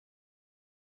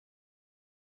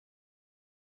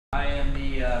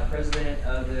president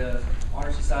of the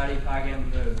Honor Society Pi Gamma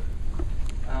Mu.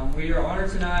 We are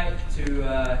honored tonight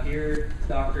to hear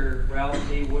Dr. Ralph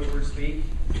D. Woodward speak.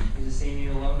 He's a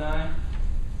senior alumni. A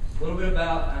little bit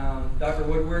about Dr.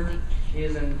 Woodward. He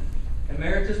is an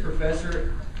emeritus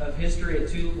professor of history at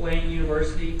Tulane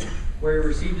University, where he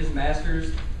received his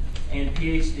master's and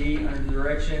PhD under the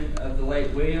direction of the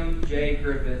late William J.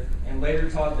 Griffith, and later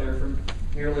taught there for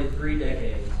nearly 3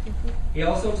 decades. He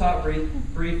also taught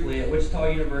briefly at Wichita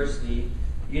University,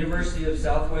 University of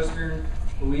Southwestern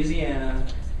Louisiana,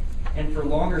 and for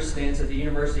longer stints at the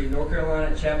University of North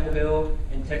Carolina at Chapel Hill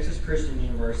and Texas Christian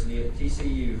University at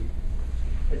TCU.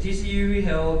 At TCU, he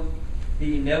held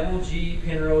the Neville G.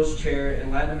 Penrose Chair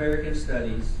in Latin American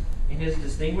Studies. In his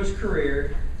distinguished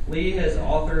career, Lee has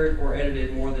authored or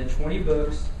edited more than 20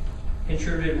 books,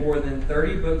 contributed more than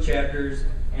 30 book chapters,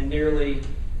 and nearly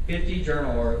 50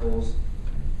 journal articles,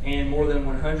 and more than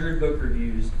 100 book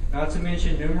reviews, not to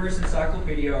mention numerous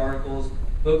encyclopedia articles,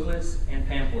 booklets, and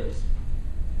pamphlets.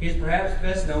 He is perhaps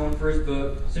best known for his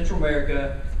book, Central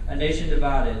America, A Nation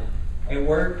Divided, a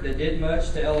work that did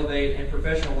much to elevate and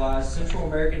professionalize Central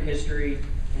American history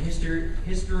and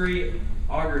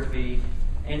historiography,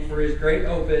 and for his great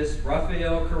opus,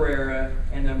 Rafael Carrera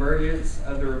and the Emergence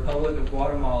of the Republic of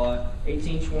Guatemala,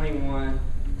 1821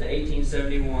 to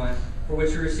 1871, for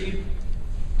which he received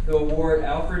the award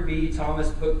Alfred B. Thomas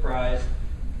Book Prize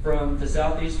from the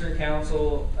Southeastern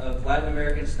Council of Latin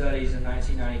American Studies in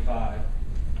 1995.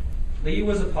 Lee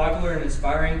was a popular and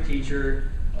inspiring teacher,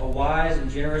 a wise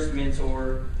and generous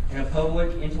mentor, and a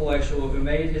public intellectual who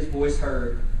made his voice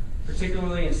heard,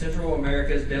 particularly in Central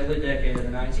America's deadly decade of the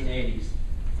 1980s.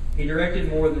 He directed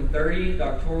more than 30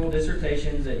 doctoral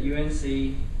dissertations at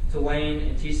UNC, Tulane,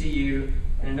 and TCU,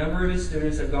 and a number of his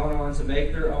students have gone on to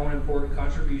make their own important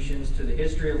contributions to the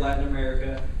history of Latin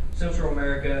America, Central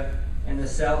America, and the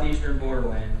southeastern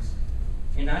borderlands.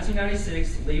 In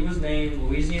 1996, Lee was named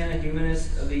Louisiana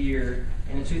Humanist of the Year,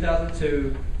 and in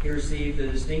 2002, he received the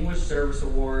Distinguished Service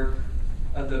Award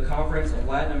of the Conference of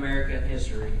Latin American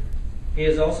History. He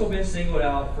has also been singled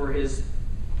out for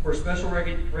special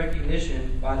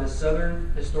recognition by the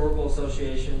Southern Historical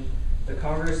Association, the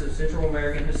Congress of Central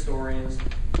American Historians,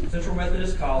 Central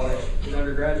Methodist College, his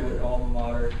undergraduate alma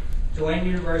mater, Tulane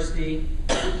University,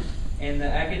 and the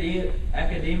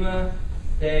Academia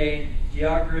de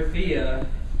Geografía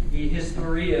y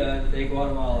Historia de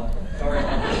Guatemala. Sorry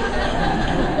about that.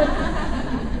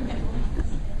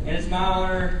 And it's my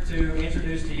honor to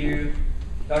introduce to you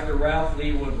Dr. Ralph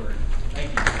Lee Woodward.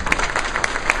 Thank you.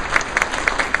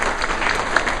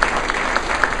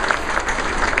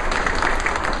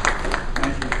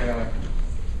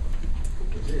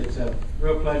 It's a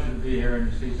real pleasure to be here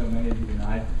and to see so many of you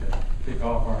tonight to kick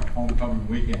off our homecoming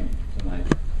weekend tonight.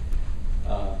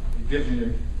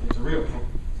 It's a real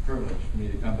privilege for me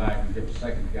to come back and give a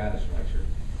second Gaddis Lecture.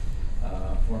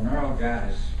 For Merrill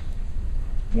Gaddis,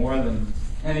 more than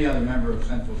any other member of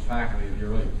Central's faculty of the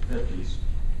early 50s,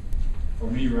 for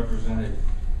me represented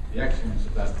the excellence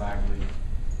of that faculty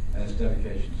and its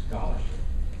dedication to scholarship.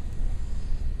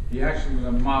 He actually was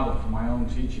a model for my own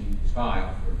teaching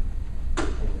style for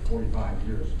over 45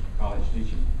 years of college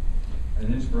teaching, and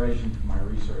an inspiration for my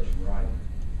research and writing.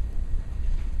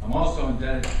 I'm also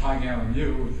indebted to Pi Gamma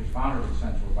Mu, which was founded at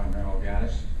Central by Merrill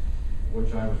Gaddis, of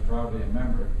which I was proudly a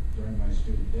member during my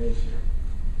student days here.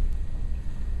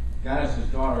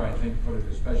 Gaddis' daughter, I think, put it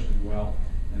especially well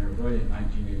in her brilliant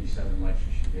 1987 lecture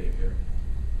she gave here.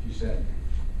 She said,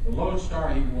 "The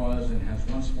lodestar he was and has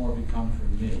once more become for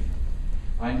me.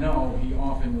 I know he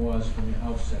often was from the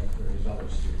outset for his other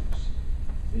students.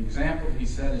 The example," he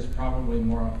said, "is probably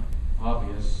more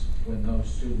obvious when those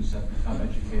students have become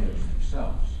educators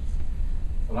themselves.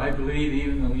 But I believe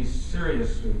even the least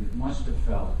serious student must have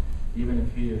felt, even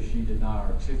if he or she did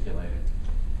not articulate it,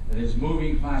 that his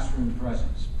moving classroom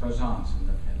presence in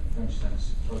the French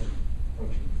sense,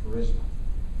 approaching charisma,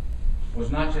 was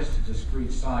not just a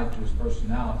discrete side to his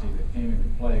personality that came into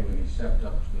play when he stepped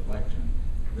up to the lectern,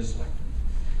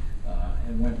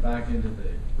 and went back into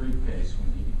the briefcase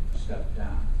when he stepped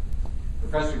down.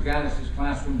 Professor Gaddis'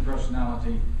 classroom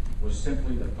personality was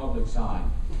simply the public side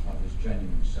of his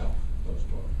genuine self." Close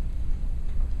quote.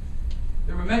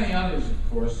 There were many others, of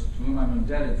course, to whom I'm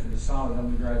indebted for the solid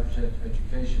undergraduate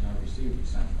education I received at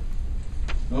Central.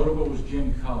 Notable was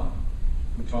Jim Cullen,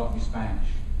 who taught me Spanish.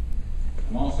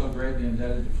 I'm also greatly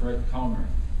indebted to Fred Comer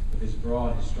with his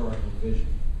broad historical vision,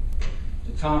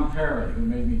 to Tom Perry, who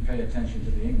made me pay attention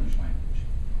to the English language,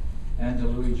 and to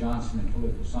Louis Johnson in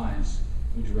political science,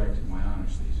 who directed my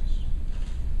honors thesis.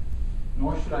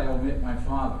 Nor should I omit my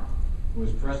father, who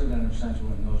was president of Central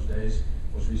in those days,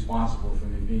 was responsible for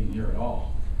me being here at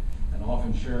all, and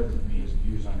often shared with me his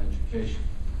views on education.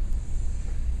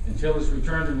 Until his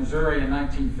return to Missouri in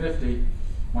 1950,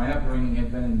 my upbringing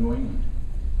had been in New England,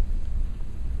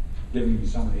 giving me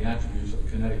some of the attributes of a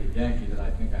Connecticut Yankee that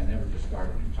I think I never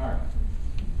discarded entirely.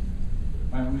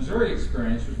 My Missouri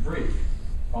experience was brief,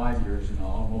 5 years in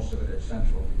all, most of it at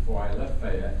Central, before I left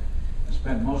Fayette and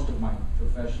spent most of my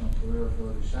professional career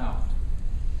further south.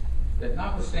 Yet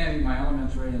notwithstanding my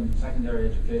elementary and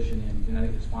secondary education in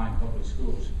Connecticut's fine public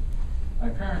schools, my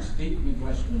parents' deep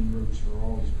Midwestern roots were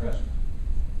always present.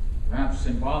 Perhaps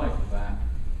symbolic of that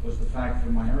was the fact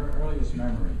from my earliest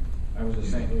memory, I was a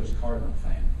St. Louis Cardinal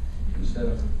fan, instead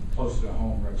of closer to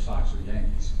home Red Sox or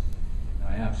Yankees. And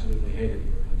I absolutely hated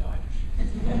the Dodgers.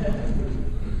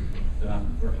 They're not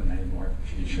in Brooklyn anymore,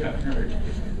 if you haven't heard.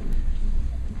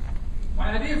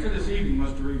 My idea for this evening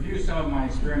was to review some of my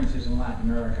experiences in Latin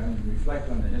America and reflect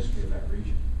on the history of that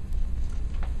region.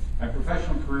 My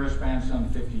professional career spans some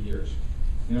 50 years,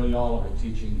 nearly all of it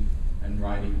teaching and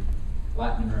writing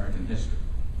Latin American history.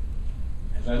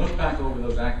 As I look back over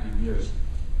those active years,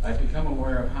 I've become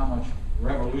aware of how much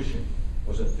revolution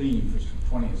was a theme for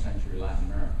 20th century Latin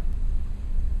America.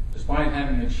 Despite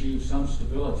having achieved some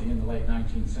stability in the late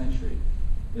 19th century,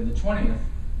 in the 20th,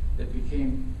 it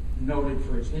became noted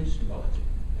for its instability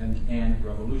and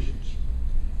revolutions.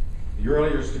 The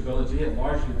earlier stability had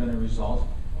largely been a result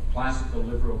of classical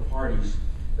liberal parties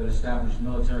that established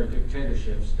military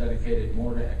dictatorships dedicated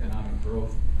more to economic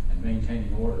growth and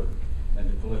maintaining order than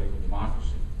to political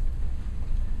democracy.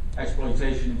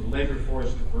 Exploitation of the labor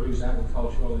force to produce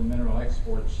agricultural and mineral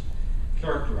exports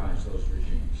characterized those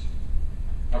regimes.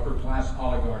 Upper-class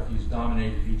oligarchies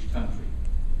dominated each country,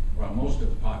 while most of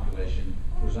the population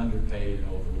was underpaid and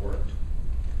overworked.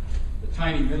 The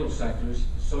tiny middle sectors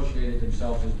associated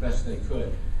themselves as best they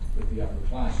could with the upper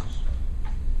classes.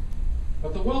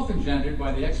 But the wealth engendered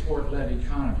by the export-led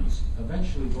economies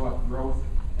eventually brought growth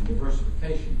and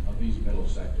diversification of these middle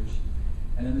sectors,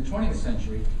 and in the 20th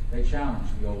century, they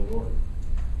challenged the old order.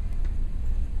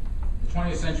 The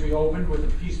 20th century opened with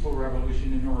a peaceful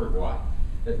revolution in Uruguay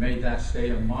that made that state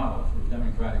a model for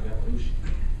democratic evolution.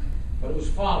 But it was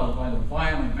followed by the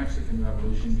violent Mexican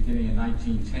Revolution beginning in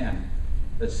 1910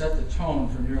 that set the tone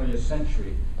for nearly a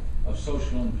century of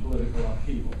social and political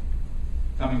upheaval,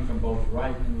 coming from both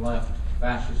right and left,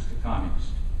 fascist to communist,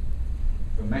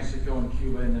 from Mexico and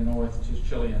Cuba in the north to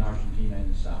Chile and Argentina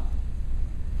in the south.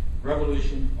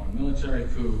 Revolution or military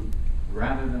coup,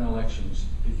 rather than elections,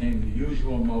 became the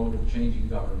usual mode of changing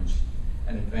governments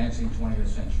and advancing 20th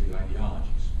century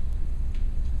ideologies.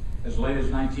 As late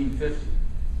as 1950,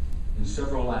 in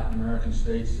several Latin American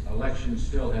states, elections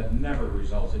still had never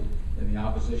resulted in the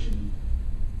opposition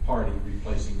party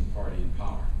replacing the party in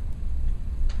power.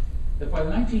 That by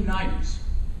the 1990s,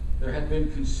 there had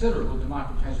been considerable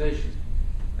democratization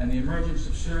and the emergence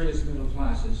of serious middle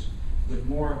classes with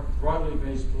more broadly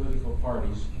based political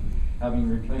parties having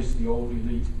replaced the old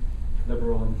elite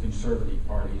liberal and conservative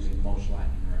parties in most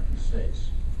Latin American states.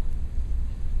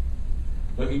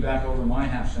 Looking back over my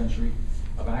half-century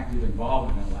of active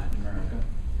involvement in Latin America,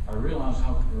 I realize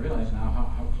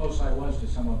now how close I was to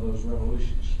some of those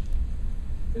revolutions.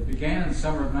 It began in the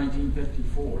summer of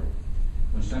 1954,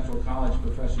 when Central College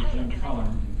Professor Jim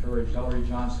Cullen encouraged Ellery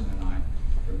Johnson and I,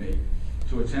 for me,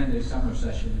 to attend a summer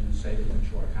session in the state of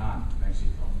Michoacan,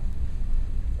 Mexico.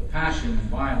 The passion and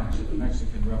violence of the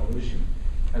Mexican Revolution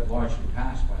had largely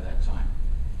passed by that time,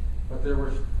 but there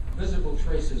were visible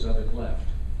traces of it left.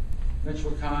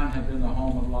 Michoacan had been the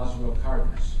home of Lázaro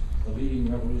Cárdenas, the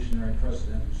leading revolutionary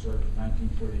president who served from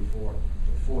 1934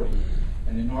 to 40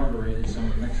 and inaugurated some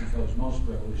of Mexico's most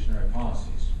revolutionary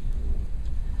policies.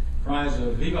 Cries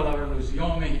of "Viva la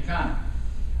Revolución Mexicana"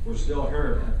 were still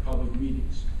heard at public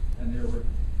meetings, and there was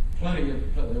plenty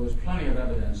of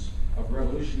evidence of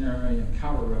revolutionary and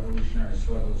counter-revolutionary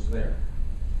struggles there.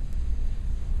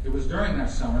 It was during that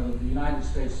summer that the United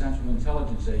States Central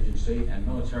Intelligence Agency and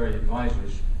military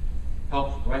advisors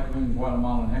helped right-wing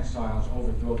Guatemalan exiles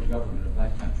overthrow the government of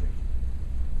that country.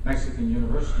 Mexican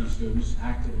university students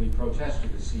actively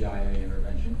protested the CIA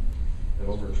intervention that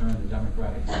overturned the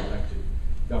democratically elected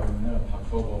government of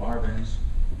Jacobo Arbenz,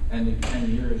 ending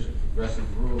 10 years of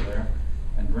progressive rule there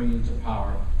and bringing to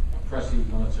power oppressive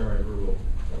military rule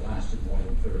that lasted more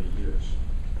than 30 years.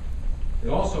 It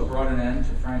also brought an end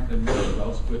to Franklin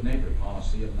Roosevelt's good neighbor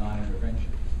policy of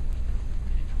non-intervention.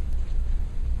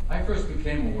 I first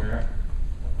became aware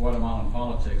of Guatemalan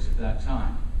politics at that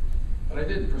time, but I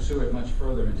didn't pursue it much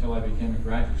further until I became a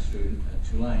graduate student at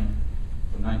Tulane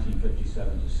from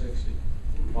 1957 to 60,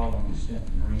 following a stint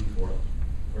in the Marine Corps,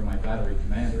 where my battery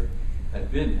commander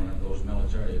had been one of those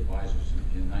military advisors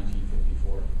in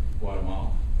 1954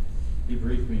 Guatemala. He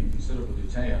briefed me in considerable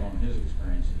detail on his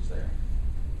experiences there.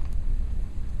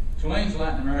 Tulane's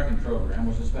Latin American program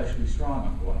was especially strong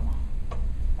on Guatemala.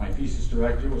 My thesis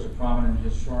director was a prominent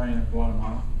historian of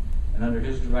Guatemala, and under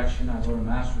his direction I wrote a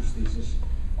master's thesis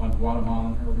on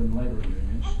Guatemalan urban labor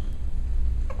unions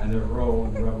and their role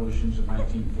in the revolutions of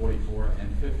 1944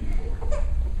 and 54.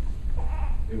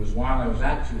 It was while I was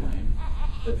at Tulane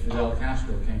that Fidel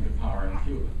Castro came to power in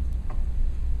Cuba.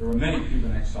 There were many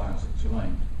Cuban exiles at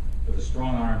Tulane, but the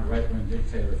strong-armed right-wing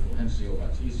dictator Fulgencio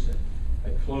Batista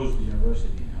had closed the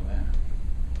university in Havana.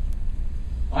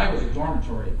 I was a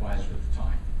dormitory advisor at the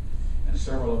time, and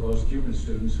several of those Cuban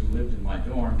students who lived in my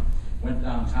dorm went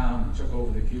downtown and took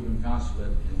over the Cuban consulate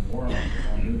in New Orleans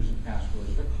on news of Castro's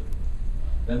victory.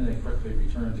 Then they quickly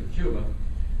returned to Cuba,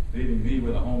 leaving me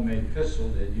with a homemade pistol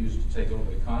they had used to take over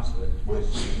the consulate as my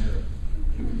souvenir of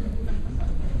the Cuban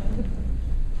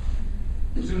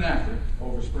Revolution. Soon after,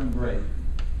 over spring break,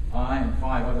 I and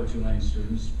 5 other Tulane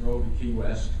students drove to Key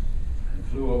West and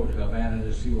flew over to Havana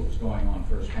to see what was going on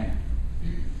firsthand.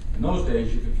 In those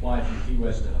days, you could fly from Key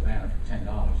West to Havana for $10.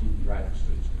 Even graduate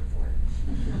students could afford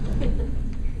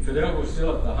it. Fidel was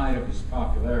still at the height of his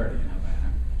popularity in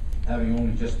Havana, having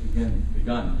only just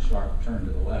begun the sharp turn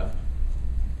to the left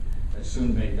that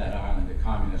soon made that island a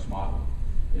communist model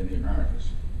in the Americas.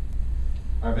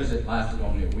 Our visit lasted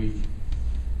only a week,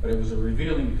 but it was a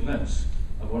revealing glimpse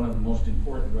of one of the most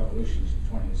important revolutions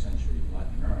of 20th century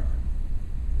Latin America.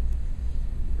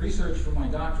 Research for my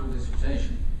doctoral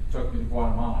dissertation took me to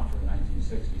Guatemala for the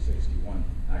 1960-61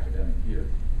 academic year.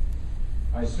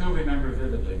 I still remember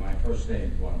vividly my first day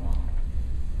in Guatemala.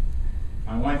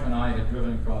 My wife and I had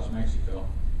driven across Mexico,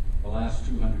 the last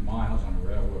 200 miles on a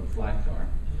railroad flat car,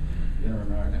 the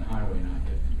Inter-American Highway not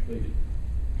yet completed.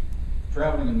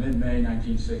 Traveling in mid-May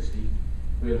 1960,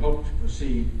 we had hoped to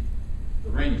proceed the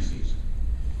rainy season,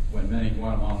 when many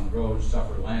Guatemalan roads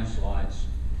suffer landslides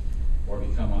or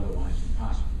become otherwise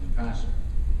impassable.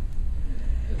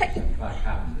 This in fact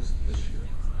happened this year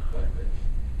quite a bit.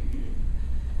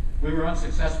 We were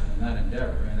unsuccessful in that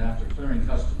endeavor, and after clearing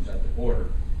customs at the border,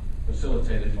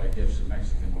 facilitated by gifts of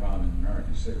Mexican rum and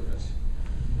American cigarettes,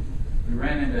 we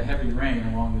ran into heavy rain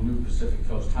along the new Pacific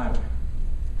Coast Highway.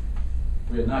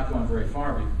 We had not gone very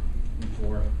far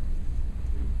before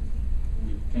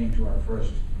we came to our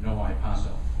first "No Hay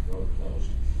Paso," road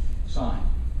closed, sign,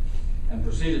 and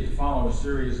proceeded to follow a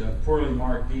series of poorly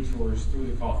marked detours through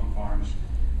the coffee farms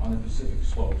on the Pacific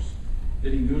slopes,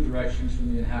 getting new directions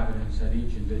from the inhabitants at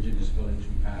each indigenous village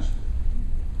we passed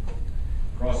through.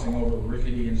 Crossing over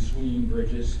rickety and swinging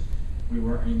bridges, we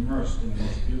were immersed in the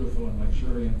most beautiful and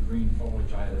luxuriant green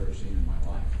foliage I had ever seen in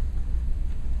my life.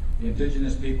 The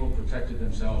indigenous people protected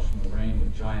themselves from the rain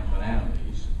with giant banana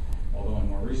leaves, although in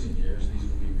more recent years these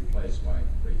would be replaced by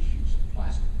great sheets of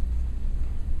plastic.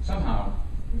 Somehow,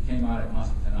 we came out at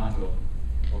Mazatenango,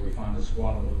 where we found a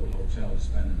squalid little hotel to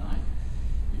spend the night,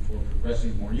 before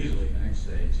progressing more easily the next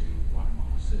day to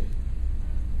Guatemala City.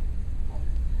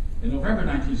 In November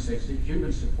 1960,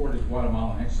 Cubans supported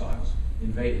Guatemalan exiles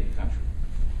invaded the country,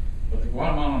 but the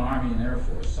Guatemalan Army and Air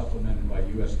Force, supplemented by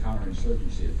U.S.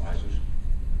 counterinsurgency advisors,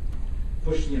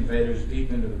 pushed the invaders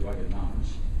deep into the rugged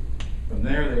mountains. From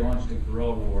there, they launched a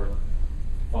guerrilla war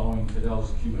following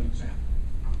Fidel's Cuban example.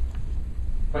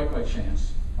 Quite by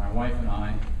chance, my wife and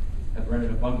I had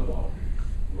rented a bungalow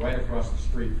right across the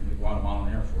street from the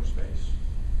Guatemalan Air Force Base.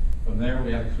 From there,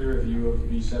 we had a clear view of the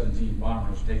B-17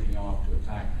 bombers taking off to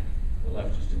attack the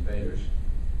leftist invaders,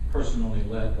 personally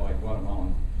led by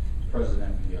Guatemalan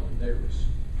President Miguel Hidalgo.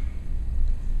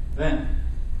 Then,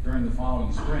 during the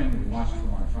following spring, we watched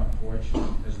from our front porch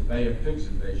as the Bay of Pigs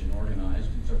invasion organized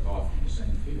and took off from the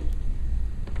same field.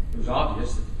 It was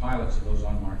obvious that the pilots of those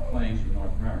unmarked planes were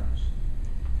North Americans.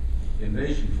 The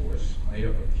invasion force, made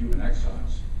up of Cuban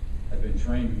exiles, had been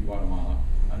trained in Guatemala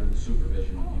under the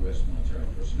supervision of U.S. military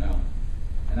personnel,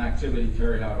 an activity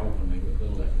carried out openly with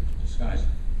little effort to disguise it.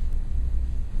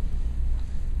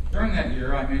 During that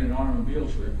year, I made an automobile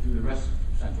trip through the rest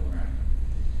of Central America,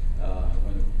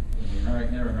 when the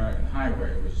Inter-American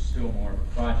Highway was still more of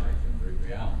a project than a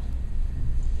reality.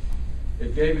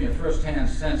 It gave me a first-hand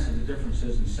sense of the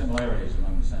differences and similarities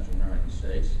among the Central American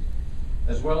states,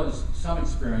 as well as some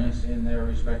experience in their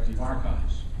respective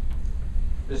archives.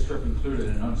 This trip included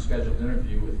an unscheduled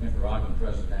interview with Nicaraguan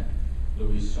President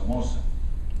Luis Somoza.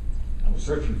 I was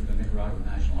searching for the Nicaraguan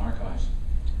National Archives,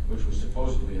 which was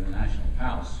supposedly in the National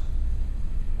Palace,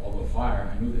 although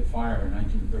I knew that fire in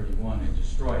 1931 had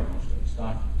destroyed most of its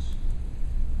documents.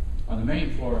 On the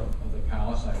main floor of the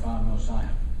palace, I found no sign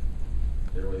of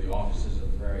it. There were the offices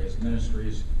of the various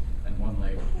ministries and one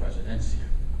labeled Presidencia.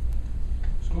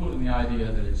 Schooled in the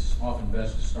idea that it's often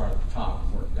best to start at the top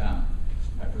and work down,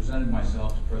 I presented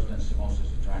myself to President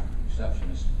Somoza's attractive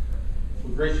receptionist, who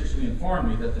graciously informed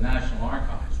me that the National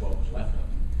Archives, what was left of them,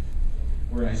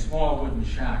 were in a small wooden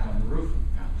shack on the roof of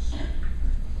the palace.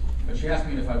 But she asked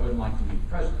me if I wouldn't like to meet the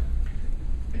president.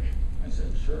 I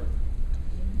said, sure.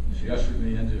 She ushered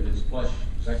me into his plush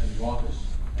executive office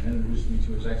and introduced me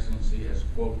to His Excellency as,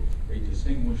 quote, a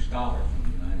distinguished scholar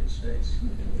from the United States.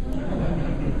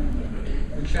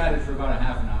 We chatted for about a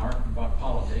half an hour about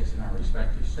politics in our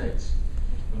respective states.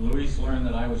 When Luis learned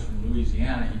that I was from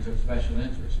Louisiana, he took special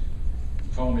interest.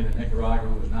 He told me that Nicaragua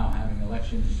was now having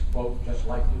elections, quote, just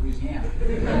like Louisiana.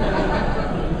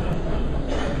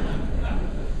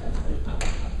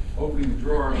 Opening the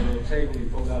drawer of the little table, he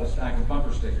pulled out a stack of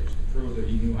bumper stickers to prove that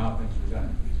he knew how things were done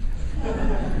in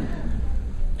Louisiana.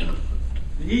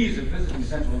 The ease of visiting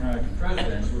Central American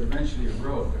presidents would eventually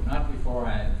erode, but not before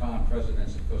I had found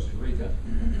presidents of Costa Rica,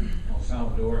 El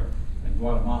Salvador, and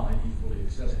Guatemala equally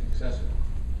accessible.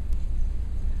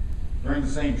 During the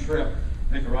same trip,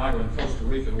 Nicaragua and Costa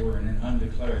Rica were in an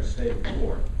undeclared state of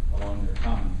war along their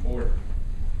common border.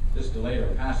 This delayed our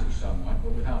passage somewhat,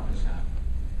 but without mishap,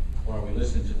 while we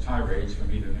listened to tirades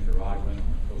from either Nicaraguan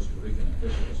or Costa Rican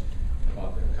officials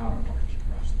about their counterparts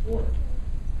across the border.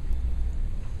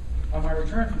 On my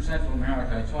return from Central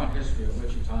America, I taught history at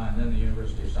Wichita and then the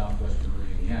University of Southwestern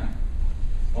Louisiana.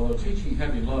 Although teaching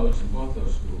heavy loads in both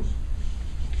those schools,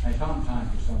 I found time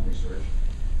for some research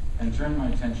and turned my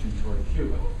attention toward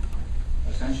Cuba,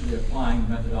 essentially applying the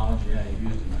methodology I had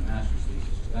used in my master's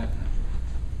thesis to that country.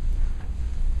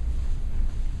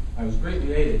 I was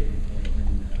greatly aided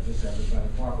in this effort by the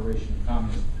cooperation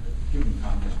of Cuban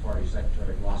Communist Party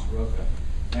Secretary Blas Roca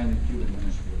and the Cuban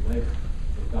Ministry of Labor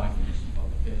with documents and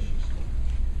publications.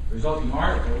 The resulting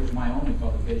article was my only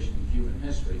publication in Cuban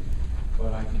history,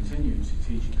 but I continued to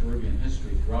teach Caribbean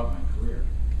history throughout my career,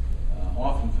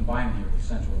 often combining it with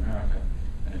Central America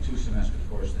and a two-semester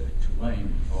course that at Tulane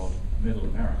we called Middle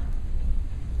America.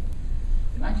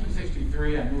 In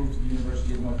 1963, I moved to the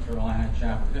University of North Carolina at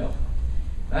Chapel Hill.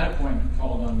 That appointment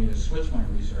called on me to switch my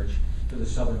research to the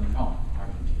southern cone,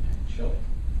 Argentina and Chile.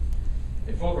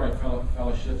 A Fulbright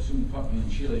fellowship soon put me in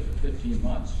Chile for 15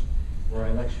 months, where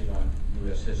I lectured on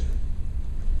U.S. history.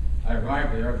 I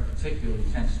arrived there at a particularly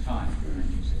tense time in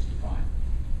 1965.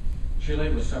 Chile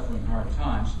was suffering hard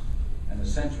times, and the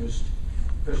centrist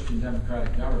Christian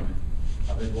democratic government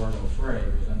of Eduardo Frei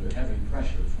was under heavy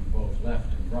pressure from both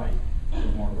left and right for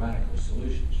more radical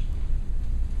solutions.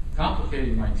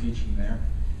 Complicating my teaching there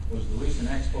was the recent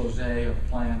expose of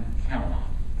Plan Camelot,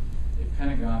 a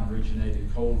Pentagon-originated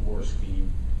Cold War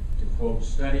scheme to, quote,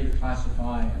 study,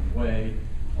 classify, and weigh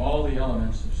all the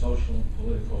elements of social,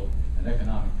 political, and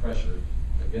economic pressure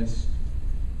against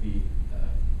the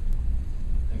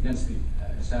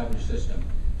established system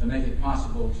to make it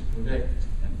possible to predict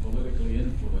and politically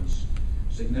influence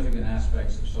significant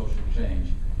aspects of social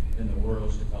change in the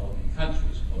world's developing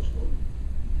countries, close quote.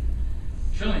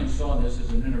 Chileans saw this as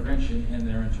an intervention in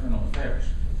their internal affairs,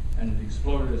 and it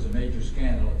exploded as a major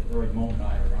scandal at the very moment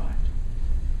I arrived.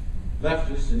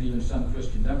 Leftists and even some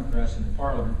Christian Democrats in the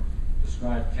parliament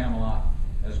described Camelot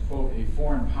as, quote, a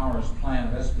foreign power's plan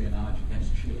of espionage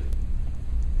against Chile.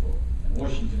 Quote. And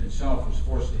Washington itself was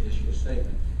forced to issue a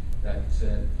statement that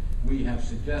said, we have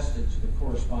suggested to the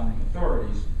corresponding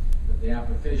authorities that the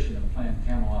application of Plan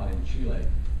Camelot in Chile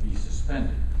be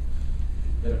suspended.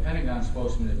 Yet a Pentagon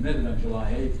spokesman admitted on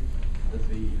July 8th that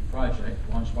the project,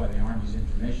 launched by the Army's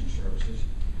information services,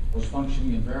 was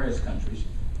functioning in various countries,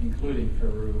 including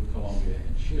Peru, Colombia,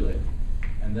 and Chile,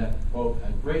 and that, quote,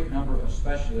 a great number of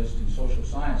specialists in social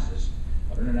sciences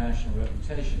of international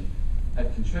reputation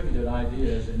had contributed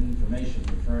ideas and information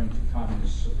referring to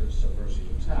communist subversive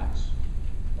attacks,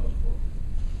 close quote.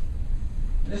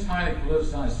 In this highly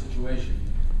politicized situation,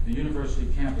 the university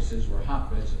campuses were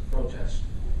hotbeds of protest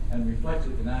and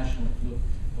reflected the national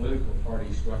political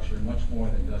party structure much more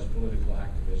than does political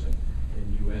activism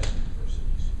in U.S.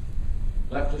 universities.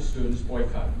 Leftist students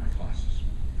boycotted my classes,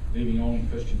 leaving only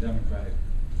Christian Democratic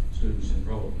students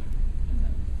enrolled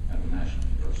at the National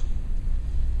University.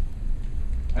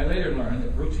 I later learned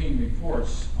that routine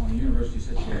reports on the university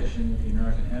situation that the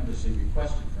American Embassy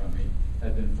requested from me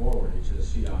had been forwarded to the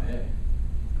CIA.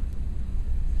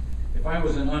 If I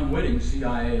was an unwitting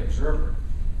CIA observer,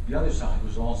 the other side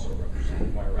was also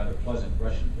represented by a rather pleasant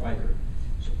Russian writer,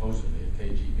 supposedly a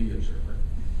KGB observer,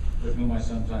 with whom I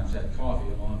sometimes had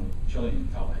coffee along with Chilean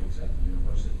colleagues at the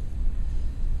university.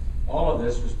 All of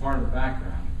this was part of the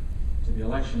background to the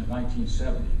election of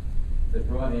 1970 that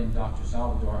brought in Dr.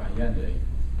 Salvador Allende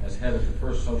as head of the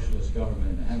first socialist government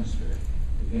in the hemisphere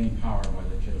to gain power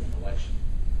by legitimate election.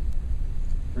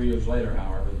 3 years later,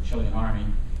 however, the Chilean army,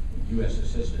 with U.S.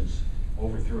 assistance,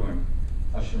 overthrew him,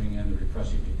 ushering in the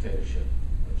repressive dictatorship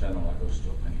of General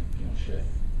Augusto Pinochet.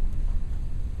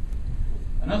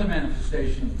 Another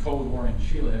manifestation of the Cold War in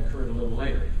Chile occurred a little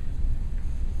later,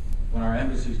 when our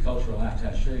embassy's cultural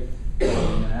attaché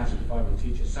called me and asked if I would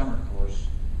teach a summer course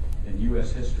in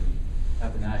U.S. history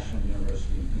at the National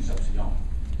University in Concepcion,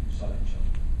 in southern Chile.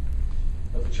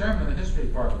 But the chairman of the history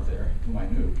department there, whom I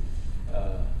knew,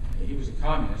 he was a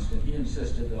communist, and he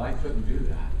insisted that I couldn't do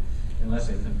that unless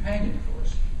a companion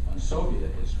course on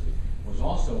Soviet history was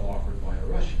also offered by a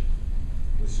Russian,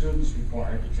 with students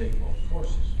required to take both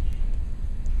courses.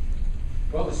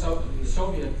 Well, the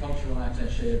Soviet cultural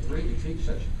attaché agreed to teach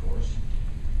such a course,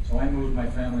 so I moved my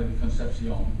family to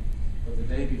Concepcion, but the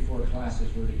day before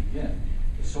classes were to begin,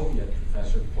 the Soviet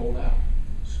professor pulled out,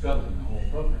 scuttling the whole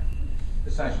program.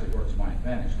 This actually worked to my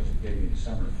advantage because it gave me the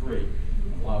summer free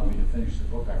and allowed me to finish the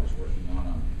book I was working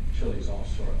on Chile's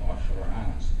offshore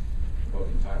islands, the book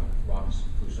entitled Robinson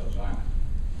Crusoe's Island.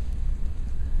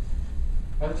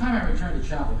 By the time I returned to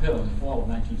Chapel Hill in the fall of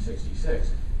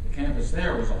 1966, the campus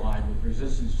there was alive with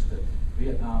resistance to the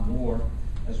Vietnam War,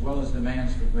 as well as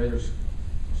demands for greater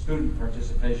student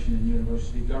participation in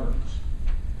university governance.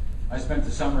 I spent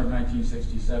the summer of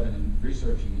 1967 in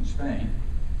researching in Spain,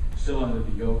 still under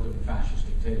the yoke of the fascist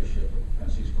dictatorship of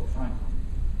Francisco Franco.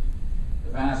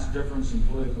 The vast difference in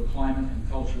political climate and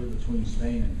culture between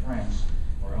Spain and France,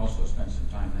 where I also spent some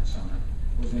time that summer,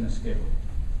 was inescapable.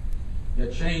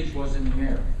 Yet change was in the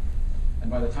air. And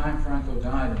by the time Franco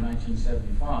died in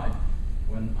 1975,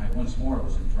 when I once more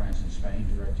was in France and Spain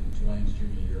directing Tulane's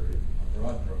junior year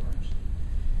abroad programs,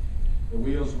 the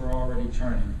wheels were already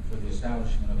turning for the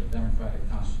establishment of a democratic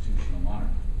constitutional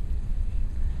monarchy.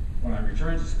 When I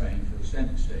returned to Spain for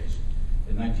extended stays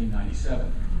in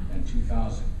 1997 and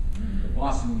 2000, the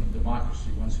blossoming of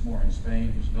democracy once more in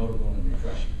Spain was notable and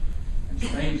refreshing, and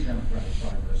Spain's democratic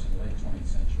progress in the late 20th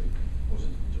century was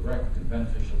a direct and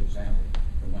beneficial example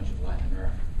for much of Latin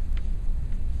America.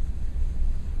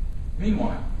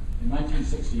 Meanwhile, in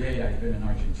 1968, I'd been in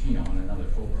Argentina on another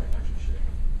Fulbright lectureship.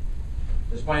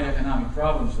 Despite economic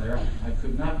problems there, I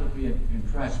could not but be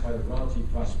impressed by the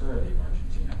relative prosperity of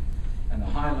Argentina and the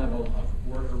high level of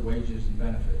worker wages and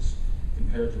benefits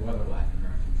compared to other Latin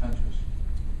American countries.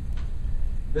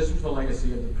 This was the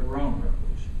legacy of the Peron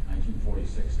Revolution,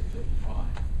 1946 to 55,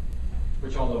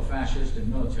 which, although fascist and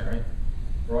military,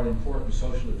 brought important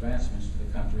social advancements to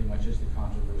the country, much as the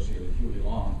controversy of the Huey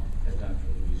Long had done for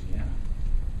Louisiana.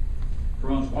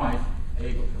 Peron's wife,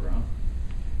 Eva Peron,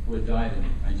 who had died in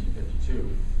 1952,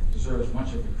 deserves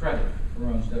much of the credit for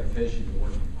Peron's dedication to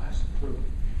working class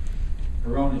improvement.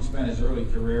 Peron had spent his early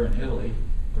career in Italy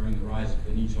during the rise of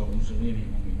Benito Mussolini,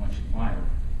 whom we much admired.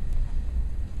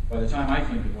 By the time I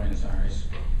came to Buenos Aires,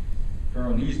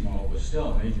 Peronismo was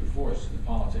still a major force in the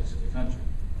politics of the country.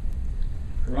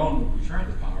 Peron would return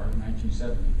to power in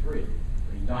 1973,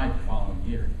 but he died the following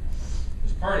year.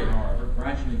 His party, however,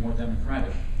 gradually more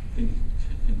democratic,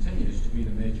 continues to be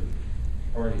the major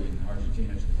party in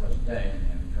Argentina to the present day,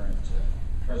 and the current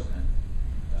president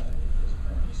is a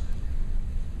Peronista.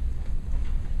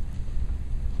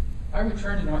 I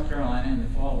returned to North Carolina in the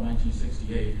fall of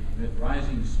 1968 amid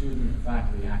rising student and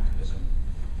faculty activism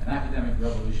and academic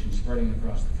revolution spreading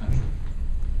across the country.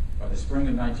 By the spring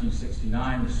of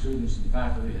 1969, the students and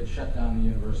faculty had shut down the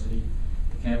university,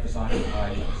 the campus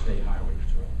occupied by the State Highway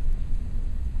Patrol.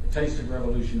 The taste of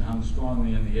revolution hung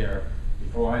strongly in the air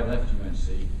before I left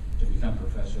UNC to become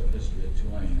professor of history at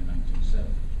Tulane in 1970.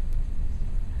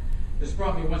 This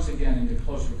brought me once again into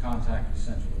closer contact with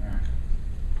Central America,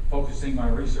 focusing my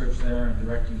research there and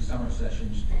directing summer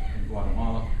sessions in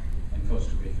Guatemala and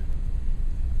Costa Rica.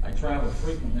 I traveled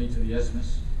frequently to the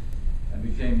Isthmus and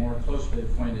became more closely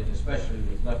acquainted, especially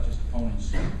with leftist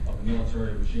opponents of the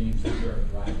military regimes that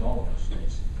characterized all of those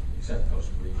states, except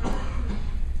Costa Rica.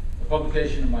 The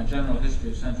publication of my General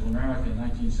History of Central America in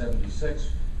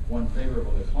 1976 won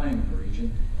favorable acclaim in the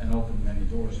region and opened many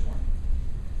doors for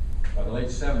me. By the late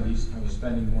 70s, I was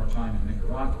spending more time in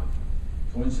Nicaragua,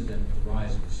 coincident with the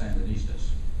rise of the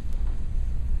Sandinistas.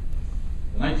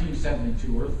 The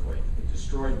 1972 earthquake that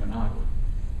destroyed Managua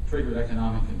triggered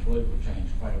economic and political change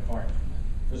quite apart from the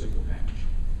physical damage.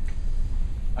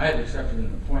 I had accepted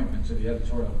an appointment to the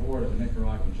editorial board of the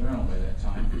Nicaraguan Journal by that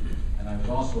time, and I was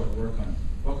also at work on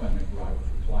a book on Nicaragua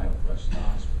for Clio Press in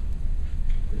Oxford.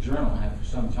 The journal had for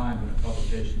some time been a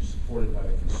publication supported by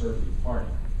the Conservative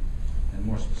Party, and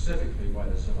more specifically by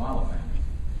the Zavala family,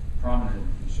 prominent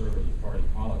in Conservative Party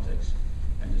politics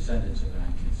and descendants of the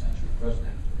 19th century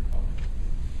president of the Republic.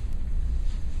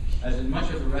 As in much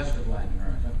of the rest of Latin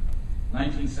America,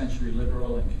 19th century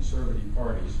liberal and conservative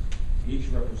parties, each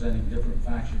representing different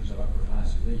factions of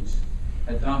upper-class elites,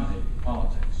 had dominated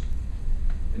politics.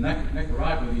 In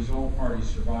Nicaragua, these old parties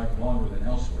survived longer than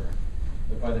elsewhere,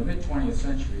 but by the mid-20th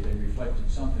century, they reflected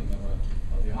something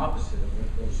of the opposite of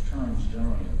what those terms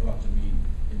generally are thought to mean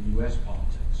in U.S.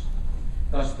 politics.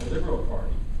 Thus, the Liberal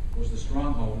Party was the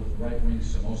stronghold of the right-wing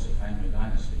Somoza family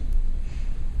dynasty,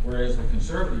 whereas the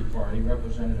Conservative Party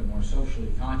represented a more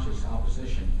socially conscious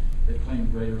opposition that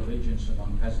claimed greater allegiance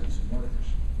among peasants and workers.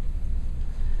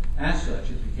 As such,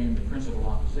 it became the principal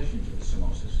opposition to the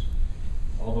Somozas,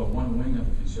 although one wing of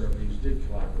the Conservatives did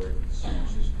collaborate with the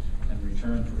Somozas and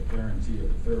returned for a guarantee of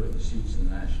a third of the seats in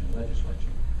the National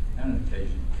Legislature and an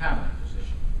occasional cabinet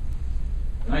position.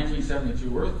 The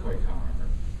 1972 earthquake, however,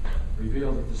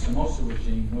 revealed that the Somoza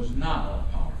regime was not all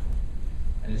powerful,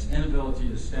 and its inability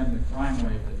to stem the crime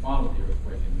wave that followed the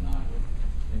earthquake in Managua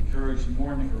encouraged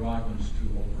more Nicaraguans to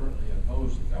overtly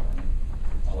oppose the government,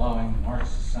 allowing the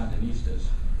Marxist Sandinistas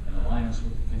in alliance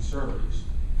with the conservatives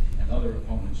and other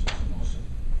opponents of Somoza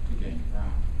to gain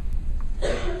ground.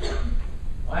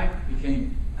 I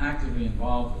became actively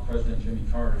involved with President Jimmy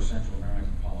Carter's Central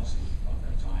American policy at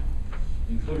that time,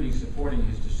 including supporting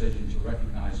his decision to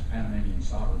recognize Panamanian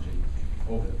sovereignty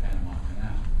over the Panama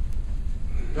Canal.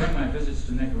 During my visits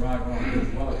to Nicaragua, I was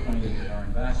well acquainted with our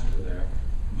ambassador there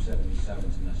from 77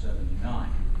 to 79,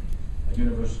 a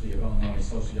University of Illinois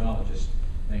sociologist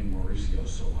named Mauricio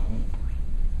Solaun.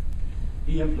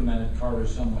 He implemented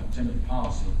Carter's somewhat timid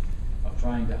policy of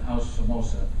trying to oust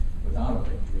Somoza without a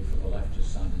victory for the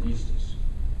leftist Sandinistas.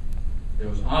 There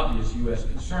was obvious U.S.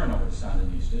 concern over the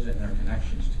Sandinistas and their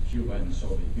connections to Cuba and the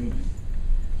Soviet Union,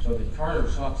 so that Carter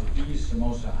sought to ease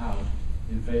Somoza out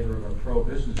in favor of a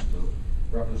pro-business group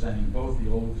representing both the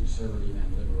old conservative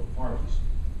and liberal parties.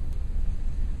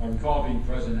 I recall being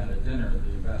present at a dinner at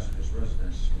the ambassador's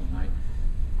residence one night,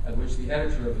 at which the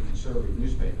editor of the conservative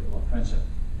newspaper, La Prensa,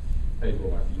 Pedro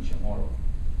Martín Chamorro,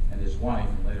 and his wife,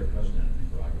 and later president of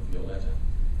Nicaragua, Violeta,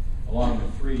 along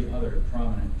with 3 other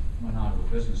prominent Managua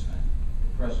businessmen,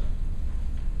 were present.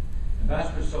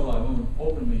 Ambassador Solaun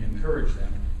openly encouraged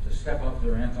them to step up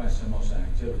their anti-Somoza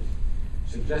activity,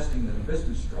 suggesting that a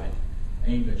business strike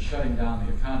aimed at shutting down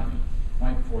the economy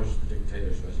might force the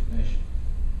dictator's resignation.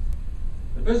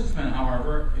 The businessmen,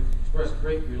 however, expressed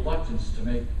great reluctance to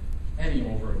make any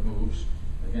overt moves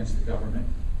against the government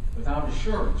without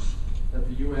assurance that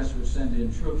the U.S. would send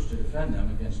in troops to defend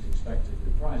them against expected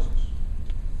reprisals.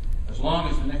 As long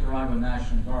as the Nicaraguan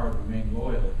National Guard remained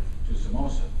loyal to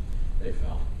Somoza, they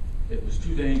felt, it was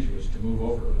too dangerous to move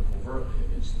overtly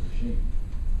against the regime.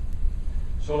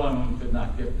 Solaun could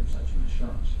not give them such an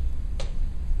assurance.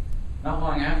 Not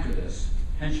long after this,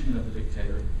 henchmen of the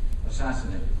dictator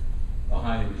assassinated the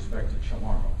highly respected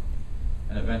Chamorro,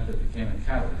 an event that became a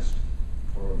catalyst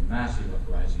for massive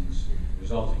uprisings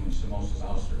resulting in Somoza's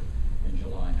ouster in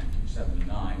July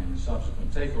 1979 and the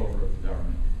subsequent takeover of the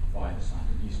government by the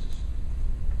Sandinistas.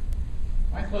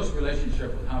 My close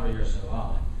relationship with Javier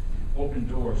Zavala opened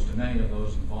doors to many of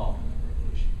those involved in the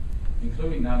revolution,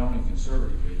 including not only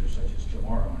conservative leaders such as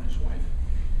Chamorro and his wife,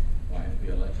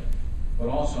 Violeta, but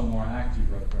also more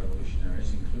active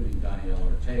revolutionaries, including Daniel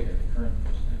Ortega, the current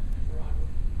president of Nicaragua.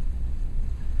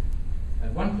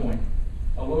 At one point,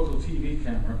 a local TV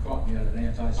camera caught me at an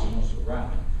anti-Somoza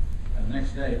rally, and the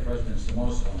next day, President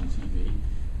Somoza on TV,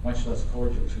 much less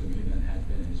cordial to me than had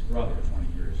been his brother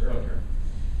 20 years earlier,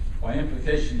 by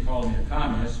implication called me a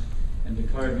communist and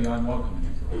declared me unwelcome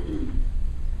in Nicaragua.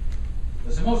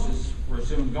 The Somozas were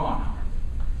soon gone, however,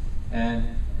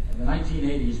 and the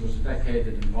 1980s was a decade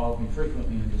that involved me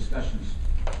frequently in discussions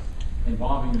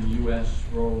involving the U.S.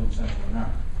 role in Central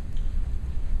America.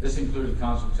 This included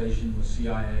consultation with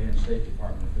CIA and State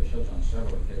Department officials on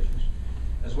several occasions,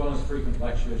 as well as frequent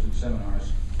lectures and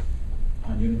seminars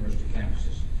on university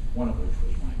campuses, one of which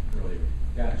was my earlier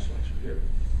Gaddis Lecture here.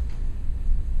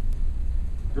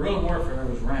 Guerrilla warfare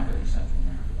was rampant in Central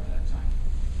America by that time,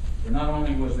 where not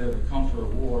only was there the Contra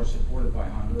War supported by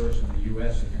Honduras and the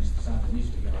U.S. against the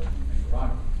Sandinista government in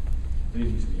Nicaragua,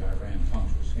 leading to the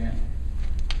Iran-Contra scandal,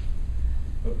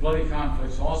 but bloody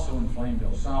conflicts also inflamed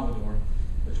El Salvador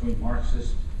between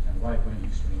Marxist and right-wing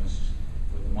extremists,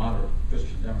 with the moderate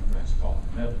Christian Democrats caught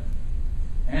in the middle.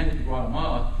 And in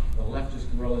Guatemala, the leftist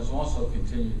guerrillas also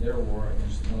continued their war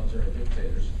against the military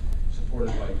dictators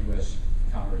supported by U.S.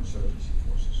 counterinsurgency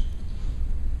forces.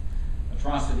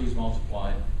 Atrocities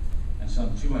multiplied, and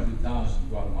some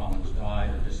 200,000 Guatemalans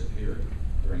died or disappeared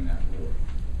during that war.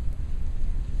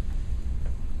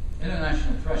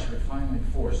 International pressure finally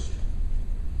forced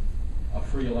a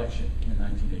free election in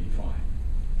 1985.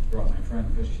 brought my friend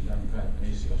Christian Democrat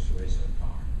Benicio Cerezo to power.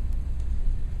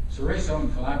 Cerezo,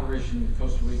 in collaboration with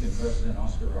Costa Rican President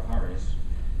Oscar Arias,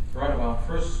 brought about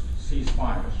first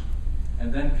ceasefires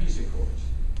and then peace accords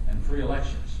and free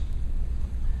elections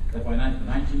that by the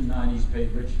 1990s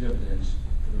paid rich dividends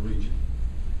for the region.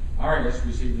 Arias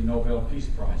received the Nobel Peace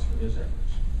Prize for his efforts.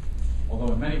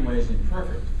 Although in many ways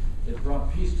imperfect, it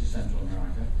brought peace to Central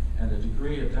America and a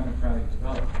degree of democratic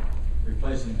development,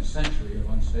 replacing a century of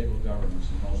unstable governments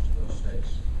in most of those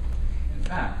states. In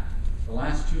fact, the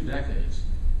last 2 decades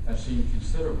have seen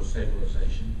considerable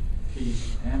stabilization,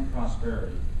 peace, and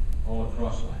prosperity all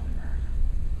across Latin America.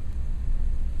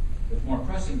 With more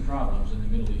pressing problems in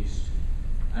the Middle East,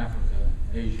 Africa,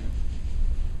 Asia,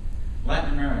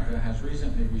 Latin America has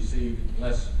recently received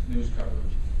less news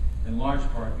coverage, in large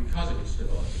part because of its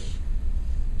stability.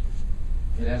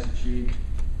 It has achieved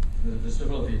the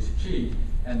stability it's achieved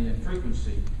and the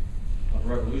infrequency of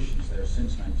revolutions there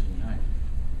since 1990.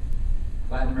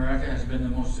 Latin America has been the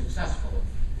most successful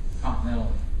of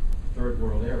continental third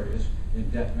world areas in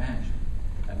debt management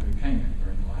and repayment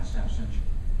during the last half-century.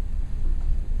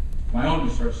 My own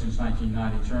research since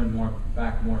 1990 turned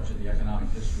back more to the economic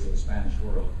history of the Spanish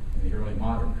world in the early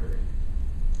modern period.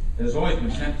 It has always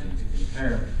been tempting to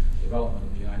compare the development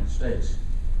of the United States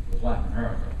with Latin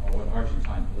America, or what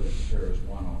Argentine political theorist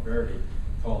Juan Alberti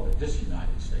called the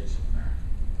disunited States of America.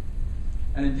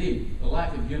 And indeed, the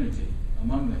lack of unity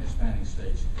among the Hispanic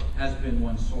states has been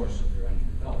one source of their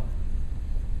underdevelopment.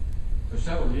 For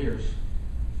several years,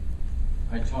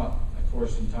 I taught a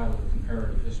course entitled The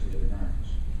Comparative History of the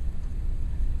Americas,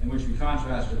 in which we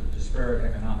contrasted the disparate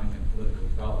economic and political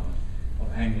development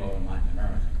of Anglo and Latin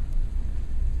America.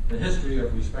 The history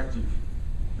of respective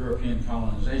European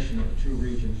colonization of the two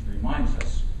regions reminds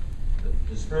us that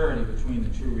the disparity between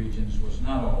the two regions was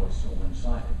not always so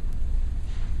one-sided.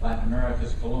 Latin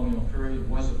America's colonial period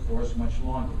was, of course, much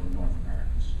longer than North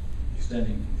America's,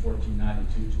 extending from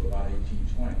 1492 to about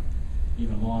 1820,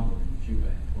 even longer than Cuba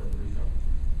and Puerto Rico.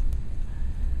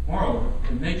 Moreover,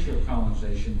 the nature of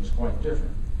colonization was quite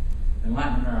different. In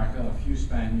Latin America, a few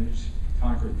Spaniards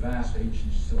conquered vast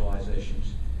ancient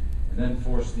civilizations and then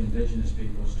forced the indigenous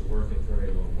peoples to work at very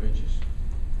low wages.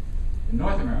 In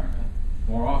North America,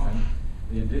 more often,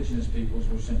 the indigenous peoples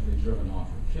were simply driven off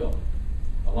or killed,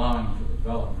 allowing for the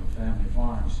development of family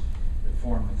farms that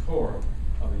formed the core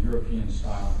of a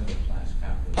European-style middle-class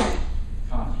capitalist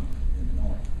economy in the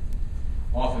North,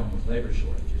 often with labor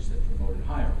shortages that promoted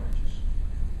higher wages.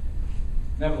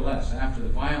 Nevertheless, after the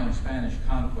violent Spanish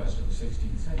conquest of the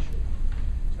 16th century,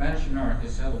 Spanish America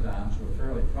settled down to a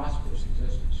fairly prosperous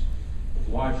existence, with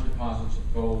large deposits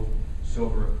of gold,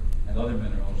 silver, and other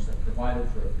minerals that provided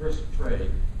for a brisk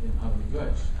trade in other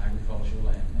goods, agricultural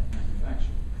and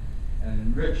manufacturing, and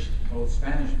enriched both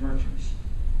Spanish merchants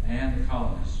and the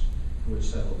colonists who had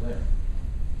settled there.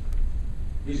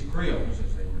 These Creoles,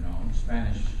 as they were known,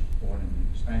 Spaniards born in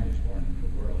the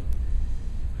New World,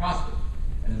 prospered,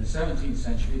 and in the 17th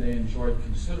century they enjoyed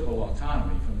considerable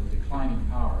autonomy from the declining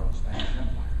power of the Spanish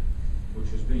Empire,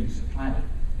 which was being supplanted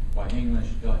by English,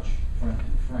 Dutch, and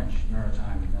French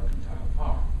maritime and mercantile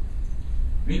power.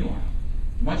 Meanwhile,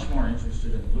 much more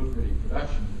interested in the lucrative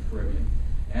production of the Caribbean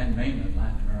and mainland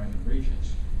Latin American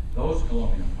regions, those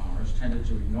colonial powers tended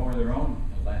to ignore their own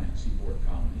Atlantic seaboard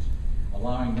colonies,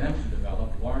 allowing them to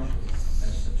develop largely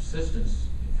as subsistence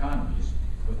economies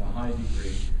with a high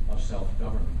degree of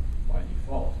self-government by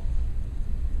default.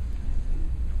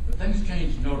 But things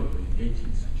changed notably in the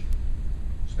 18th century.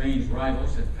 Spain's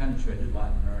rivals had penetrated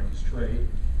Latin America's trade,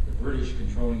 the British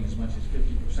controlling as much as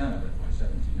 50% of it by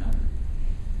 1700.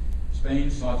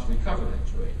 Spain sought to recover that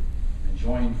trade and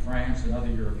joined France and other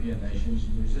European nations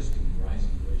in resisting the rising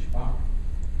British power.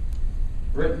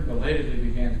 Britain belatedly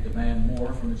began to demand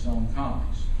more from its own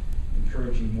colonies,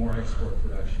 encouraging more export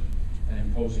production and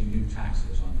imposing new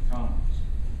taxes on the colonies.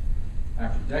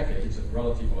 After decades of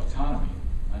relative autonomy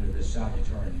under this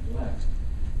salutary neglect,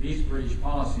 these British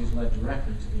policies led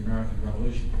directly to the American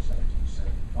Revolution in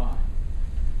 1775.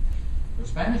 But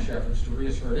Spanish efforts to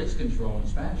reassert its control in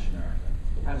Spanish America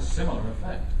had a similar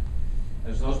effect,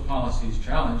 as those policies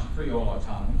challenged Creole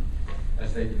autonomy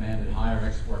as they demanded higher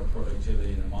export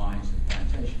productivity in the mines and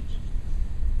plantations,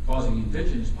 causing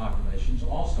indigenous populations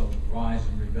also to rise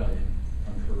in rebellion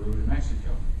from Peru to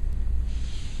Mexico,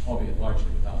 albeit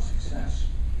largely without success.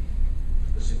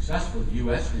 The successful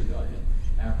U.S. rebellion,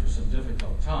 after some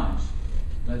difficult times,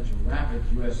 led to rapid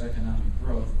U.S. economic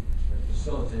growth that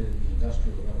facilitated the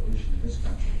Industrial Revolution in this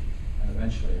country and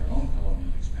eventually our own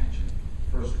colonial expansion,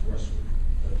 first westward,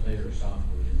 but later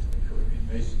southward into the Caribbean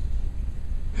basin.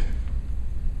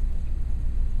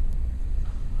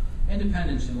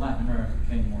 Independence in Latin America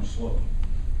came more slowly,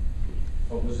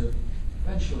 but was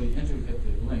eventually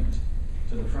intricately linked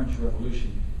to the French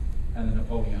Revolution and the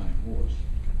Napoleonic Wars.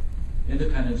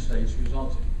 Independent states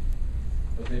resulted,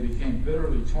 but they became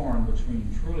bitterly torn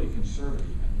between truly conservative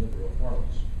and liberal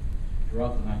parties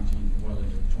throughout the 19th and well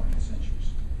into the 20th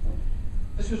centuries.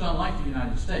 This was unlike the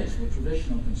United States, where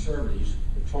traditional conservatives,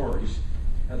 the Tories,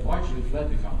 had largely fled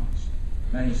the colonies,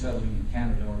 many settling in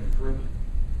Canada or the Caribbean,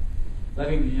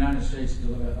 letting the United States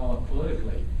develop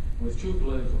politically with two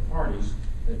political parties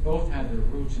that both had their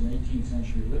roots in 18th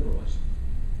century liberalism.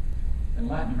 In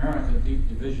Latin America, deep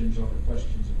divisions over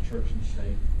questions of church and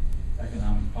state,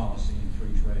 economic policy and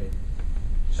free trade,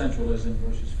 centralism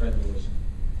versus federalism,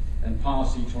 and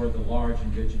policy toward the large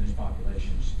indigenous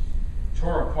populations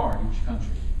tore apart each country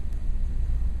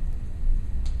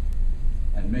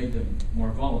and made them more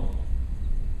vulnerable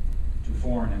to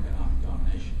foreign economic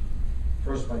domination,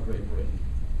 first by Great Britain,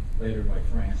 later by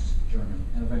France, Germany,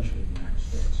 and eventually the United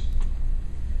States.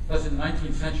 Thus, in the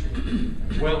 19th century,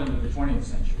 and well into the 20th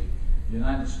century, the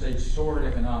United States soared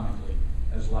economically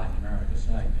as Latin America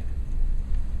stagnated.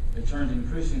 It turned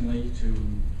increasingly to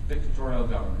dictatorial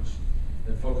governments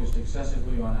that focused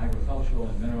excessively on agricultural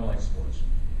and mineral exports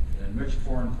that enriched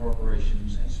foreign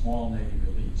corporations and small native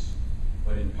elites,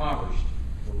 but impoverished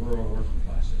the rural working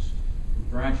classes, who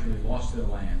gradually lost their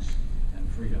lands and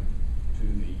freedom to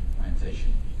the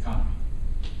plantation economy.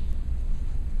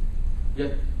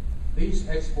 Yet these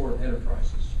export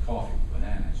enterprises, coffee,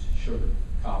 bananas, sugar,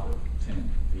 copper, tin,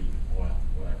 beef, oil,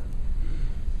 whatever,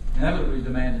 inevitably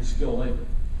demanded skilled labor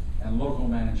and local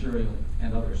managerial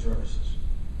and other services.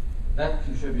 That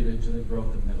contributed to the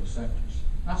growth of middle sectors,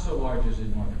 not so large as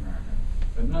in North America,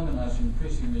 but nonetheless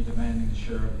increasingly demanding a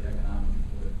share of the economic and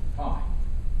political pie.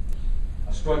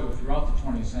 A struggle throughout the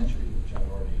 20th century, which I've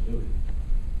already alluded.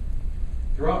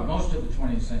 Throughout most of the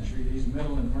 20th century, these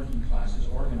middle and working classes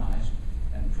organized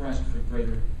and pressed for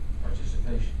greater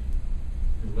participation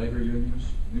through labor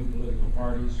unions, new political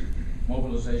parties,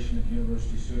 mobilization of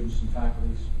university students and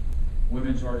faculties,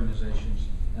 women's organizations,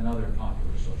 and other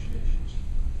popular associations.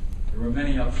 There were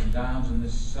many ups and downs in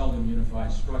this seldom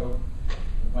unified struggle,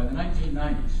 but by the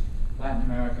 1990s, Latin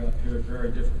America appeared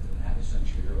very different than it had a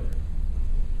century earlier.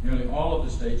 Nearly all of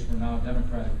the states were now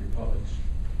democratic republics.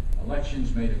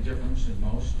 Elections made a difference in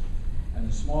most, and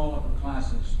the small upper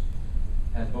classes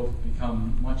had both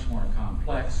become much more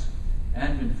complex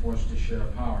and been forced to share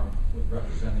power with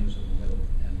representatives of the middle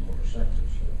and lower sectors.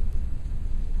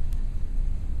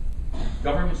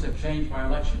 Governments have changed by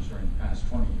elections during the past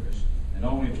 20 years, and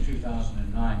only the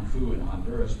 2009 coup in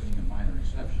Honduras being a minor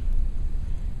exception.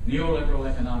 Neoliberal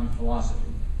economic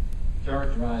philosophy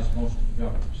characterized most of the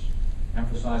governments,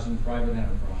 emphasizing private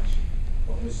enterprise,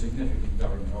 but with significant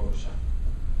government oversight.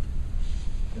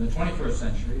 In the 21st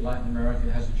century, Latin America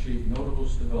has achieved notable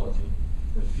stability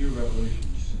with few revolutions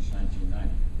since 1990.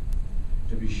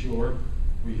 To be sure,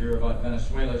 we hear about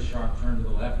Venezuela's sharp turn to the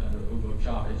left under Hugo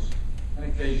Chavez, and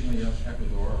occasionally of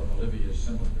Ecuador or Bolivia's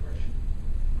similar direction.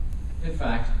 In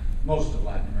fact, most of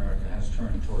Latin America has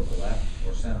turned toward the left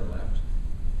or center-left,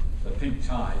 the pink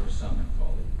tide, as some have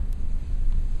called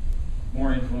it,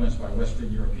 more influenced by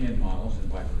Western European models and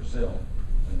by Brazil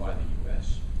than by the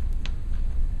U.S.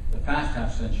 The past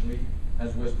half-century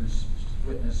has witnessed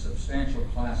substantial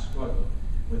class struggle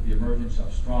with the emergence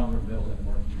of stronger middle and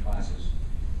working classes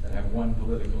that have won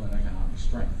political and economic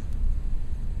strength.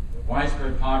 But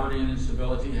widespread poverty and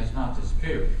instability has not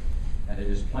disappeared, and it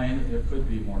is plain that there could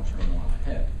be more turmoil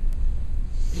ahead.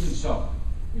 Even so,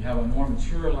 we have a more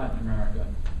mature Latin America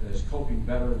that is coping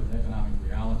better with economic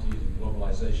realities and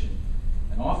globalization,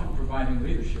 and often providing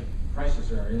leadership in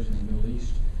crisis areas in the Middle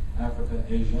East, Africa,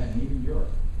 Asia, and even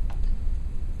Europe.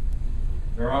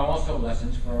 There are also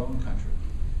lessons for our own country,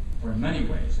 for in many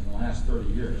ways, in the last 30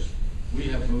 years, we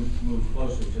have moved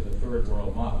closer to the third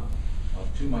world model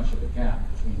of too much of a gap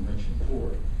between rich and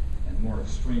poor and more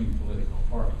extreme political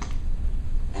parties.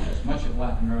 As much of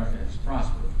Latin America has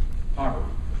prospered,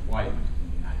 poverty has widened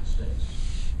in the United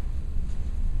States.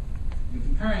 In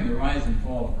comparing the rise and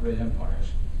fall of great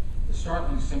empires, the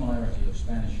startling similarity of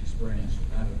Spanish experience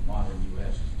with that of the modern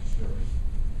U.S. is disturbing.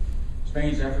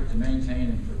 Spain's effort to maintain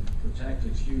and protect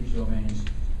its huge domains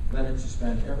led it to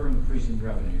spend ever-increasing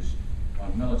revenues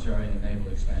on military and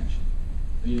naval expansion,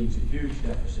 leading to huge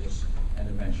deficits and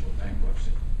eventual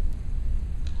bankruptcy,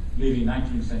 leaving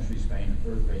 19th century Spain a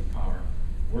third-rate power,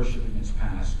 worshiping its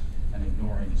past and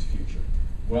ignoring its future,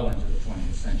 well into the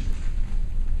 20th century.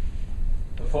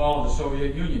 The fall of the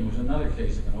Soviet Union was another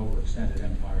case of an overextended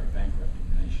empire bankrupting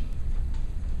the nation.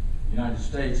 The United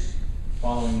States,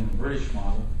 following in the British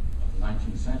model of the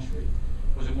 19th century,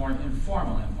 was a more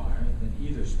informal empire than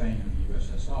either Spain or the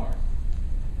USSR,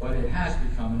 but it has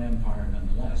become an empire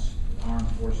nonetheless, with armed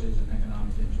forces and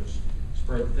economic interests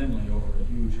spread thinly over a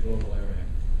huge global area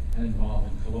and involved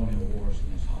in colonial wars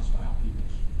against hostile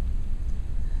peoples.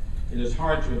 It is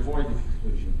hard to avoid the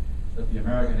conclusion that the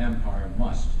American empire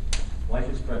must, like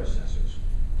its predecessors,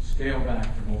 scale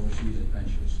back from overseas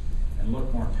adventures and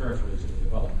look more carefully to the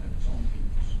development of its own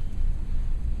peoples.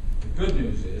 The good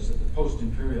news is that the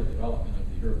post-imperial development of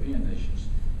the European nations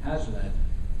has led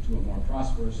to a more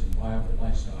prosperous and viable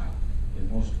lifestyle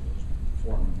in most of those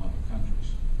former mother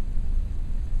countries.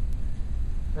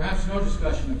 Perhaps no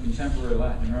discussion of contemporary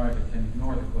Latin America can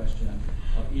ignore the question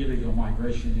of illegal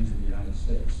migration into the United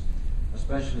States,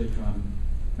 especially from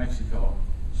Mexico,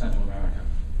 Central America,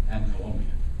 and Colombia.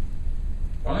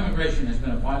 While immigration has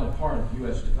been a vital part of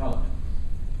U.S. development,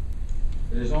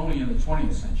 it is only in the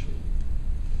 20th century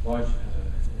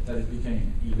that it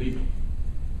became illegal.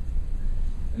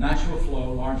 The natural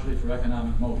flow, largely for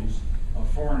economic motives, of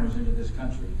foreigners into this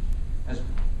country has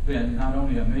been not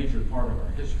only a major part of our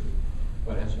history,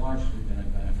 but has largely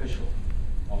been beneficial,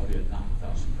 albeit not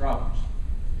without some problems.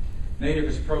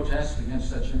 Nativist protests against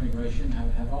such immigration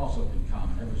have also been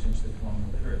common ever since the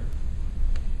colonial period.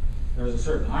 There is a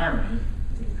certain irony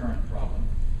to the current problem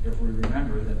if we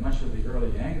remember that much of the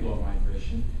early Anglo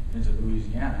migration into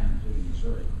Louisiana, including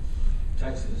Missouri,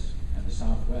 Texas, and the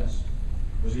Southwest,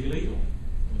 was illegal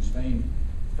when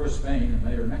first Spain and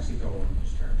later Mexico owned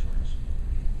those territories.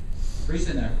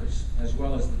 Recent efforts, as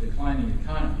well as the declining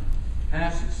economy,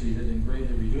 have succeeded in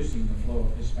greatly reducing the flow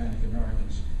of Hispanic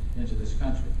Americans into this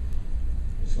country.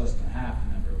 It's less than half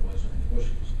the number it was during the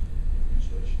Bush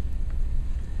administration.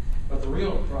 But the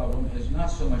real problem is not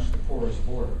so much the porous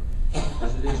border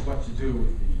as it is what to do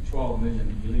with the 12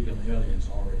 million illegal aliens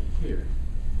already here.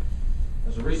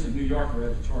 As a recent New Yorker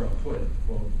editorial put it,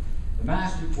 quote, "The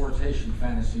mass deportation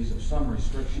fantasies of some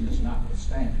restrictions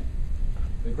notwithstanding,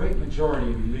 the great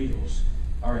majority of illegals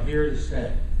are here to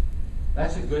stay.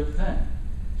 That's a good thing,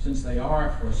 since they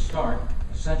are, for a start,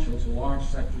 essential to large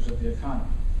sectors of the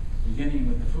economy, beginning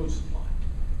with the food supply.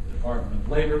 The Department of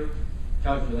Labor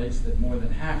calculates that more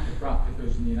than half the crop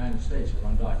pickers in the United States are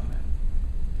undocumented.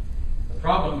 The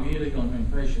problem of illegal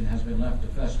immigration has been left to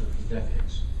fester for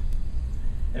decades.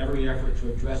 Every effort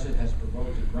to address it has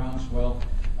provoked a groundswell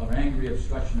of angry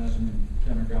obstructionism and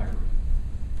demagoguery.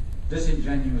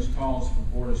 Disingenuous calls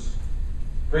for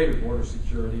greater border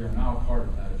security are now part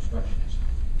of that obstructionism.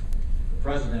 The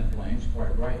President blames,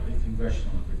 quite rightly,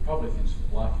 congressional Republicans for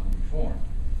blocking reform,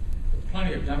 but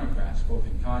plenty of Democrats, both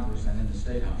in Congress and in the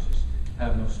state houses,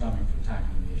 have no stomach for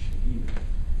tackling the issue either.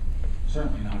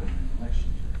 Certainly not in an election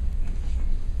year.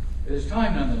 It is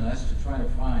time, nonetheless, to try to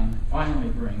finally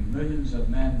bring millions of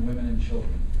men, women, and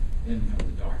children in from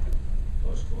the dark."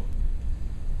 Close quote.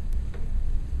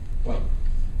 Well,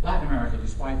 Latin America,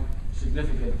 despite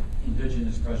significant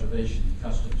indigenous preservation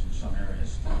customs in some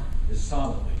areas, is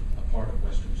solidly a part of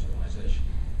Western civilization.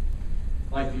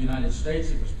 Like the United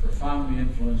States, it was profoundly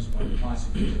influenced by the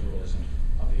classical liberalism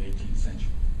of the 18th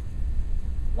century.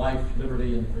 Life,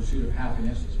 liberty, and the pursuit of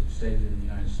happiness, as it was stated in the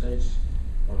United States,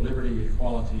 or liberty,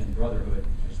 equality, and brotherhood,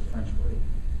 as the French put it.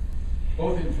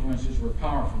 Both influences were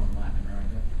powerful in Latin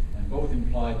America, and both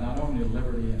implied not only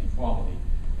liberty and equality,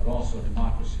 but also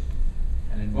democracy.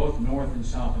 And in both North and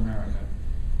South America,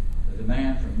 the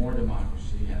demand for more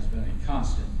democracy has been a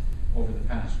constant over the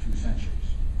past 2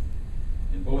 centuries.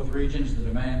 In both regions, the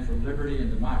demand for liberty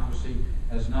and democracy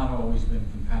has not always been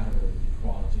compatible with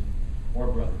equality or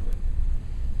brotherhood.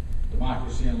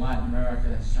 Democracy in Latin America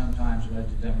has sometimes led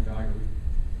to demagoguery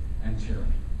and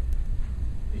tyranny.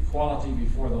 Equality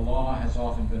before the law has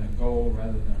often been a goal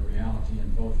rather than a reality in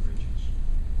both regions.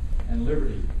 And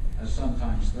liberty has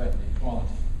sometimes threatened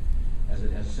equality, as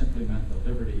it has simply meant the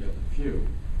liberty of the few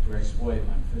to exploit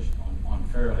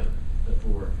unfairly the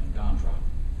poor and downtrodden,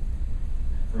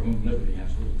 for whom liberty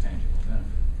has little tangible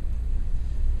benefit.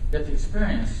 Yet the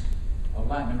experience of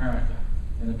Latin America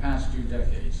in the past 2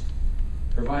 decades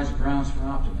provides grounds for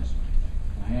optimism,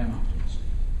 I think. I am optimistic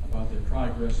about their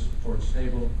progress towards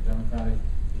stable, democratic,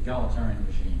 egalitarian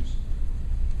regimes,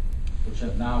 which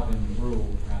have now been the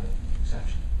rule rather than the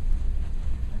exception.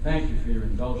 I thank you for your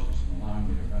indulgence in allowing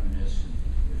me to reminisce and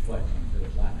reflect on a bit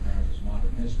of Latin America's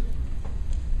modern history.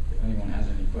 If anyone has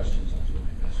any questions, I'll do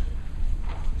my best to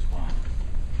respond.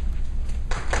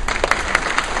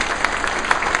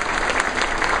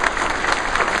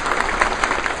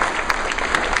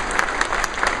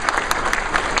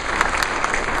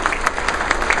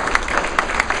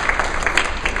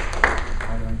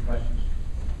 Are there any questions?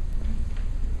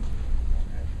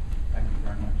 Okay. Thank you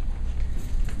very much.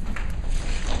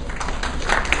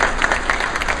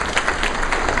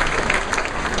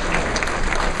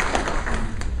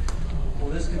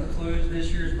 concludes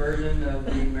this year's version of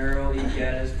the Merrill E.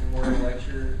 Gaddis Memorial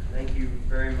Lecture. Thank you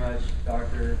very much,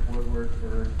 Dr. Woodward,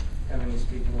 for coming and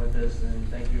speaking with us, and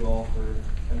thank you all for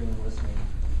coming and listening.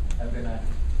 Have a good night.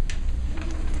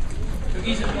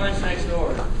 Cookies and lunch next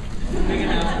door. Big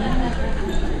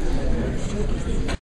announcement.